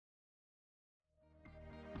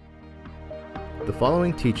The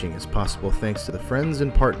following teaching is possible thanks to the friends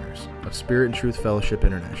and partners of Spirit and Truth Fellowship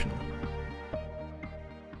International.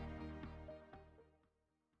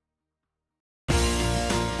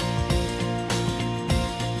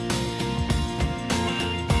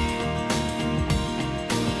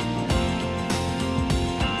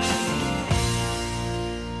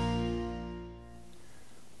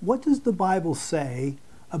 What does the Bible say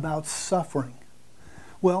about suffering?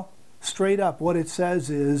 Well, straight up, what it says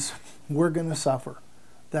is we're going to suffer.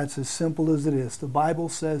 That's as simple as it is. The Bible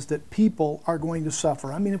says that people are going to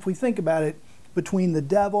suffer. I mean, if we think about it, between the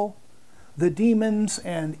devil, the demons,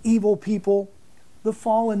 and evil people, the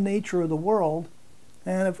fallen nature of the world,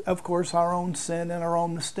 and of course our own sin and our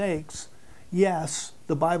own mistakes, yes,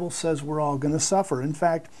 the Bible says we're all going to suffer. In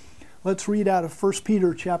fact, let's read out of 1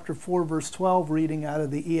 Peter chapter 4, verse 12, reading out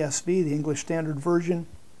of the ESV, the English Standard Version.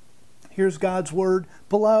 Here's God's word.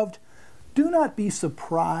 Beloved, do not be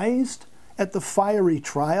surprised at the fiery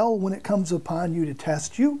trial when it comes upon you to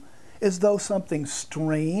test you, as though something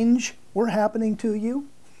strange were happening to you.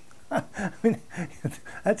 I mean,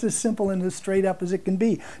 that's as simple and as straight up as it can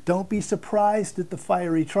be. Don't be surprised at the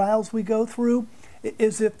fiery trials we go through,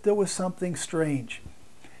 as if there was something strange.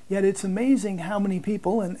 Yet it's amazing how many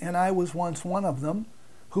people, and I was once one of them,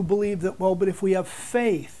 who believe that, well, but if we have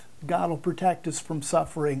faith, God will protect us from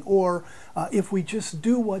suffering, or if we just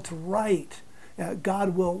do what's right,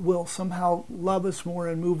 God will somehow love us more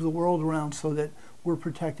and move the world around so that we're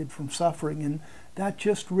protected from suffering. And that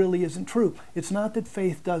just really isn't true. It's not that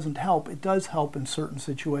faith doesn't help. It does help in certain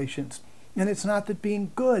situations. And it's not that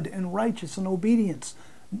being good and righteous and obedient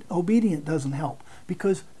doesn't help,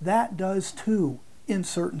 because that does too in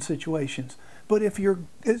certain situations. But if you're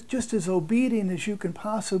just as obedient as you can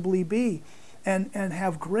possibly be, and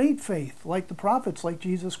have great faith, like the prophets, like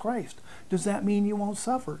Jesus Christ, does that mean you won't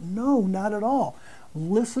suffer? No, not at all.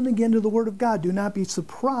 Listen again to the Word of God. Do not be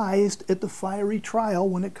surprised at the fiery trial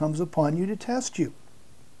when it comes upon you to test you.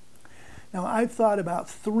 Now, I've thought about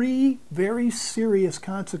three very serious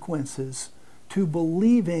consequences to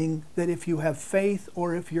believing that if you have faith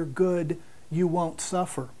or if you're good, you won't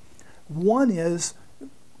suffer. One is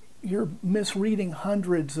you're misreading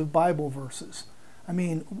hundreds of Bible verses. I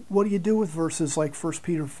mean, what do you do with verses like 1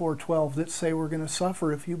 Peter 4:12 that say we're going to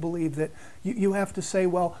suffer if you believe that? You have to say,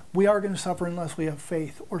 well, we are going to suffer unless we have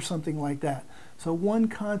faith, or something like that. So one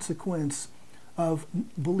consequence of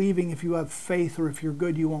believing if you have faith or if you're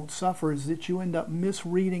good you won't suffer is that you end up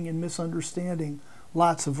misreading and misunderstanding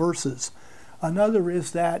lots of verses. Another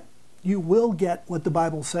is that you will get what the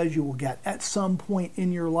Bible says you will get at some point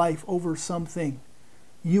in your life over something.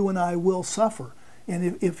 You and I will suffer.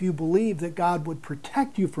 And if you believe that God would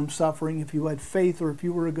protect you from suffering if you had faith or if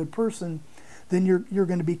you were a good person, then you're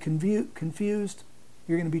going to be confused,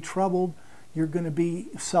 you're going to be troubled, you're going to be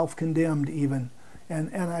self-condemned even.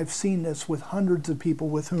 And I've seen this with hundreds of people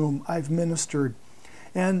with whom I've ministered.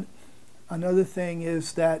 And another thing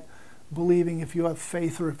is that believing if you have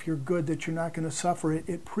faith or if you're good that you're not going to suffer,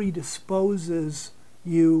 it predisposes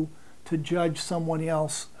you to judge someone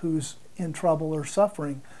else who's in trouble or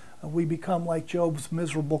suffering. We become like Job's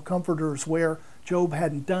miserable comforters, where Job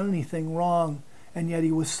hadn't done anything wrong, and yet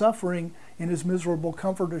he was suffering, and his miserable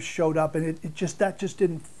comforters showed up, and that just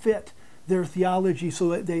didn't fit their theology, so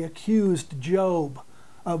that they accused Job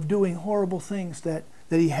of doing horrible things that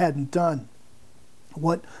he hadn't done.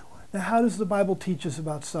 Now, how does the Bible teach us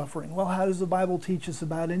about suffering? Well, how does the Bible teach us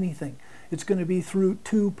about anything? It's going to be through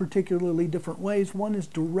two particularly different ways. One is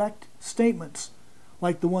direct statements,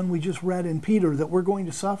 like the one we just read in Peter, that we're going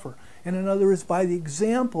to suffer. And another is by the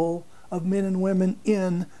example of men and women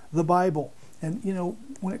in the Bible. And, you know,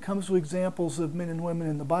 when it comes to examples of men and women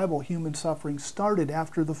in the Bible, human suffering started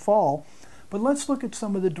after the fall. But let's look at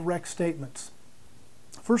some of the direct statements.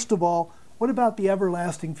 First of all, what about the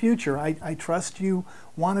everlasting future? I trust you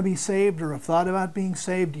want to be saved or have thought about being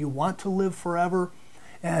saved. You want to live forever.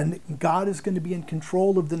 And God is going to be in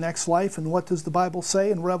control of the next life. And what does the Bible say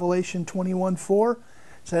in Revelation 21:4?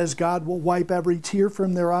 It says, God will wipe every tear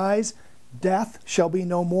from their eyes. Death shall be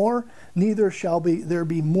no more. Neither shall there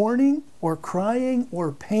be mourning or crying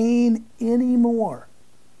or pain anymore.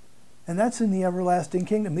 And that's in the everlasting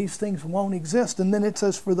kingdom. These things won't exist. And then it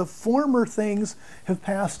says, for the former things have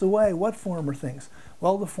passed away. What former things?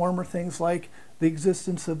 Well, the former things like the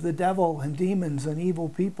existence of the devil and demons and evil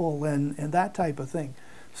people and that type of thing.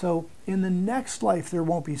 So in the next life there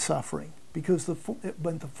won't be suffering, but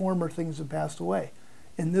the former things have passed away.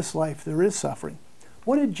 In this life there is suffering.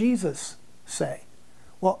 What did Jesus say?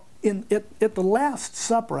 Well, at the Last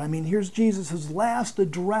Supper, I mean, here's Jesus' last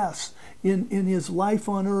address in his life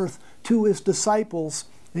on earth to his disciples.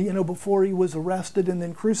 You know, before he was arrested and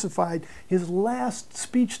then crucified, his last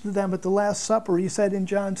speech to them at the Last Supper, he said in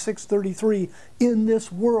John 6:33, "In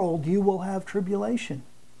this world you will have tribulation."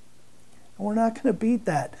 And we're not going to beat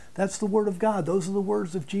that. That's the Word of God. Those are the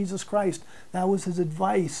words of Jesus Christ. That was his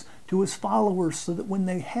advice to his followers so that when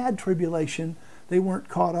they had tribulation, they weren't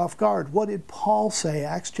caught off guard. What did Paul say?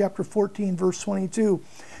 Acts chapter 14, verse 22.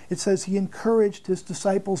 It says he encouraged his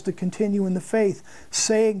disciples to continue in the faith,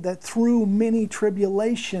 saying that through many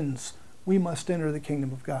tribulations we must enter the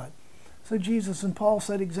kingdom of God. So Jesus and Paul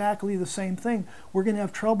said exactly the same thing. We're going to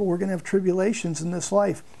have trouble. We're going to have tribulations in this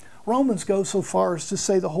life. Romans goes so far as to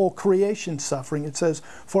say the whole creation suffering. It says,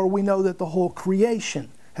 "For we know that the whole creation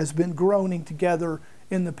has been groaning together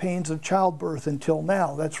in the pains of childbirth until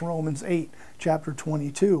now." That's Romans 8, chapter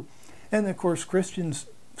 22. And of course, Christians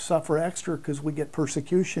suffer extra because we get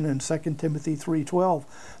persecution in 2 Timothy 3:12.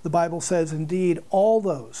 The Bible says, "Indeed, all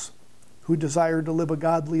those who desire to live a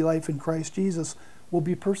godly life in Christ Jesus will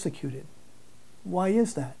be persecuted." Why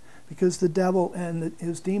is that? Because the devil and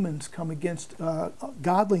his demons come against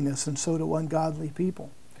godliness, and so do ungodly people.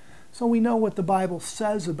 So we know what the Bible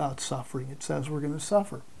says about suffering. It says we're going to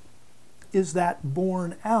suffer. Is that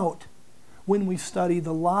borne out when we study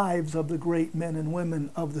the lives of the great men and women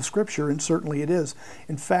of the Scripture? And certainly it is.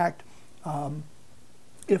 In fact,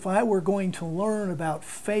 if I were going to learn about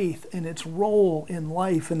faith and its role in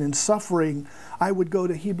life and in suffering, I would go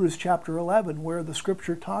to Hebrews chapter 11, where the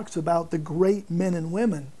Scripture talks about the great men and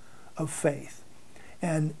women of faith.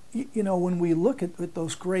 And, you know, when we look at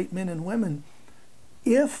those great men and women,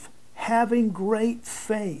 if having great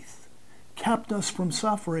faith kept us from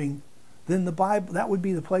suffering, then the Bible, that would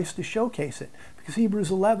be the place to showcase it. Because Hebrews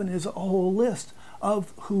 11 is a whole list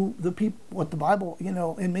of who the people, what the Bible, you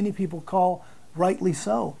know, and many people call, rightly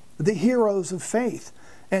so, the heroes of faith.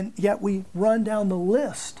 And yet we run down the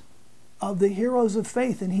list of the heroes of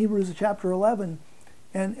faith in Hebrews chapter 11,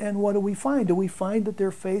 and what do we find? Do we find that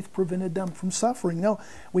their faith prevented them from suffering? No.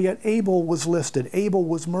 We had Abel was listed. Abel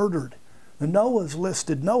was murdered. Noah's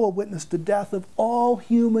listed. Noah witnessed the death of all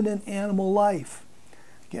human and animal life.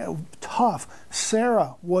 Yeah, tough.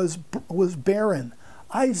 Sarah was barren.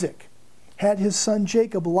 Isaac had his son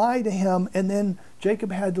Jacob lie to him, and then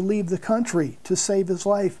Jacob had to leave the country to save his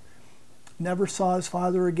life. Never saw his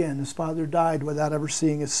father again. His father died without ever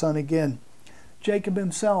seeing his son again. Jacob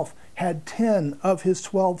himself had 10 of his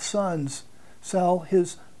 12 sons sell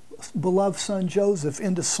his beloved son Joseph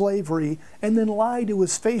into slavery and then lie to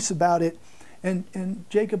his face about it. And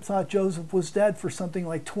Jacob thought Joseph was dead for something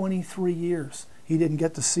like 23 years. He didn't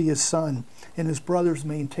get to see his son, and his brothers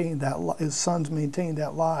maintained that, his sons maintained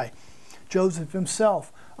that lie. Joseph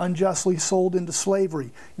himself unjustly sold into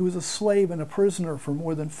slavery. He was a slave and a prisoner for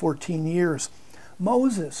more than 14 years.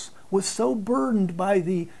 Moses was so burdened by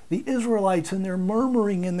the Israelites and their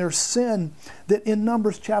murmuring and their sin that in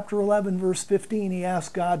Numbers chapter 11, verse 15, he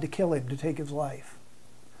asked God to kill him, to take his life.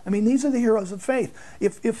 I mean, these are the heroes of faith.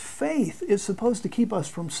 If faith is supposed to keep us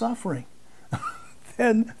from suffering,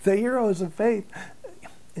 then the heroes of faith,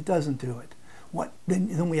 it doesn't do it.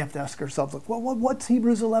 Then we have to ask ourselves, look, what's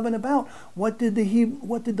Hebrews 11 about? What did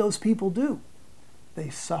those people do? They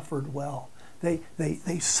suffered well.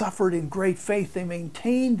 They suffered in great faith. They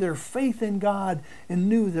maintained their faith in God and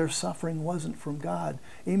knew their suffering wasn't from God.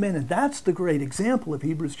 Amen. And that's the great example of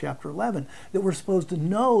Hebrews chapter 11, that we're supposed to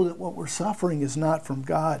know that what we're suffering is not from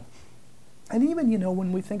God. And even, you know,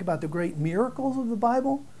 when we think about the great miracles of the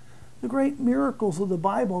Bible, the great miracles of the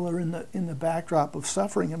Bible are in the backdrop of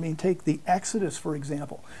suffering. I mean, take the Exodus, for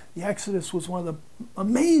example. The Exodus was one of the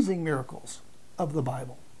amazing miracles of the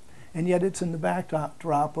Bible. And yet it's in the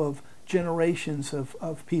backdrop of generations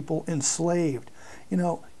of people enslaved. You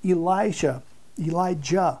know, Elijah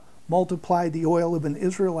multiplied the oil of an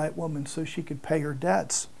Israelite woman so she could pay her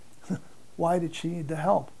debts. Why did she need the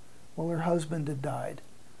help? Well, her husband had died.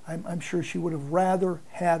 I'm sure she would have rather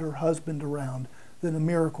had her husband around than a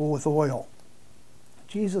miracle with oil.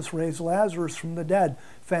 Jesus raised Lazarus from the dead.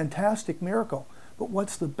 Fantastic miracle. But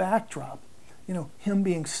what's the backdrop? You know, him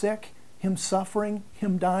being sick, him suffering,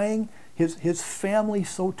 him dying, his family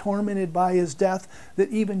so tormented by his death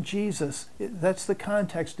that even Jesus, that's the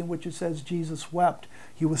context in which it says Jesus wept.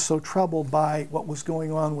 He was so troubled by what was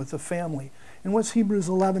going on with the family. And what's Hebrews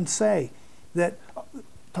 11 say? That,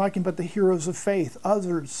 talking about the heroes of faith,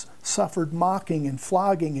 others suffered mocking and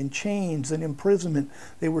flogging and chains and imprisonment.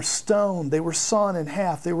 They were stoned. They were sawn in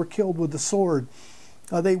half. They were killed with the sword.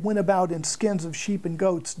 They went about in skins of sheep and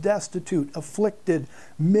goats, destitute, afflicted,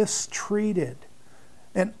 mistreated.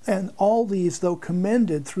 And all these, though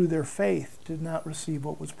commended through their faith, did not receive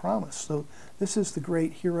what was promised. So this is the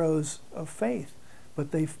great heroes of faith.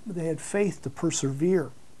 But they had faith to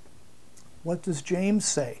persevere. What does James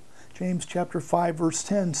say? James chapter 5 verse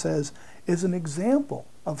 10 says, "As an example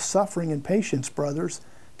of suffering and patience, brothers,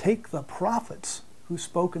 take the prophets who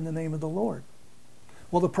spoke in the name of the Lord."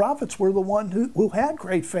 Well, the prophets were the one who had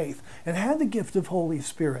great faith and had the gift of Holy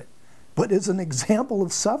Spirit. But as an example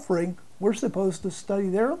of suffering, we're supposed to study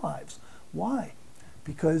their lives. Why?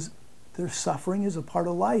 Because their suffering is a part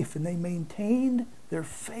of life, and they maintained their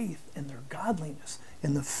faith and their godliness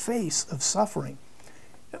in the face of suffering.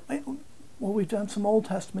 Well, we've done some Old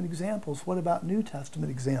Testament examples. What about New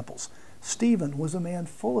Testament examples? Stephen was a man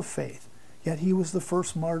full of faith, yet he was the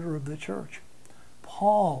first martyr of the church.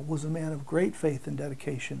 Paul was a man of great faith and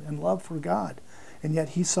dedication and love for God, and yet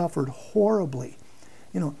he suffered horribly.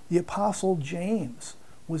 The Apostle James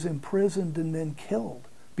was imprisoned and then killed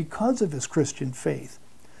because of his Christian faith.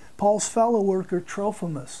 Paul's fellow worker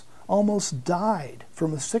Trophimus almost died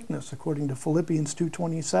from a sickness, according to Philippians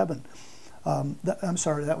 2:27.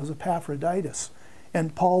 That was Epaphroditus.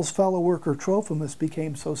 And Paul's fellow worker Trophimus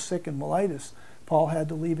became so sick and malicious, Paul had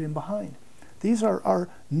to leave him behind. These are our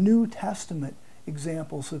New Testament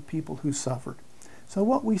examples of people who suffered. So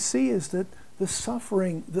what we see is that the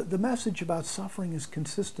suffering, the message about suffering is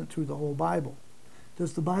consistent through the whole Bible.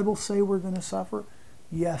 Does the Bible say we're going to suffer?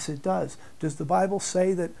 Yes, it does. Does the Bible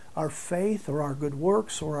say that our faith or our good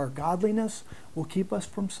works or our godliness will keep us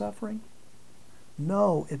from suffering?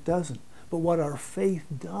 No, it doesn't. But what our faith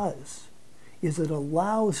does is it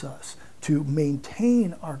allows us to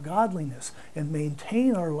maintain our godliness and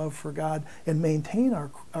maintain our love for God and maintain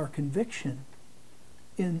our conviction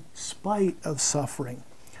in spite of suffering.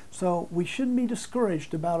 So we shouldn't be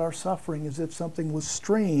discouraged about our suffering as if something was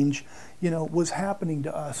strange, was happening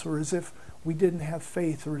to us, or as if we didn't have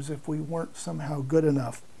faith, or as if we weren't somehow good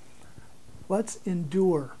enough. Let's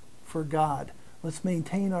endure for God. Let's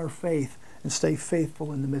maintain our faith and stay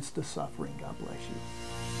faithful in the midst of suffering. God bless you.